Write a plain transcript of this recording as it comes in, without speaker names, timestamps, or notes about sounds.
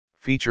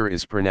Fee-chur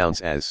is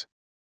pronounced as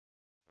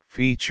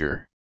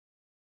fee-chur,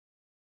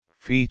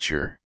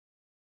 fee-chur,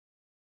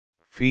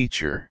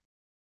 fee-chur.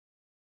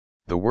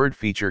 The word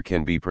fee-chur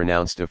can be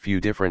pronounced a few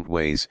different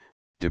ways,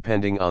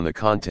 depending on the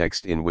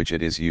context in which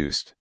it is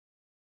used.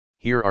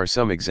 Here are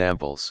some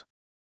examples.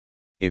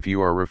 If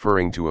you are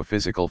referring to a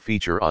physical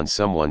feature on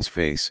someone's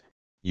face,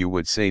 you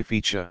would say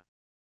fee-chur.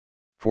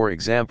 For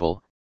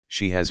example,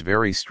 she has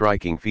very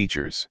striking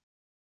features.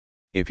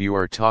 If you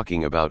are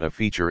talking about a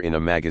feature in a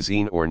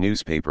magazine or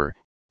newspaper,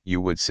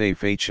 you would say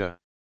fey-chur.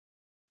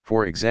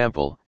 For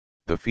example,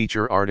 the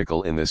feature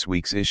article in this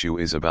week's issue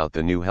is about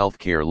the new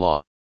healthcare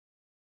law.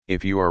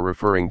 If you are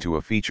referring to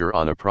a feature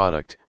on a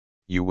product,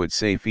 you would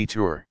say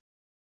fee-ture.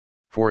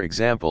 For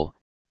example,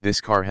 this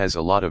car has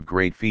a lot of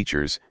great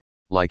features,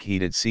 like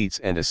heated seats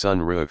and a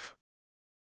sunroof.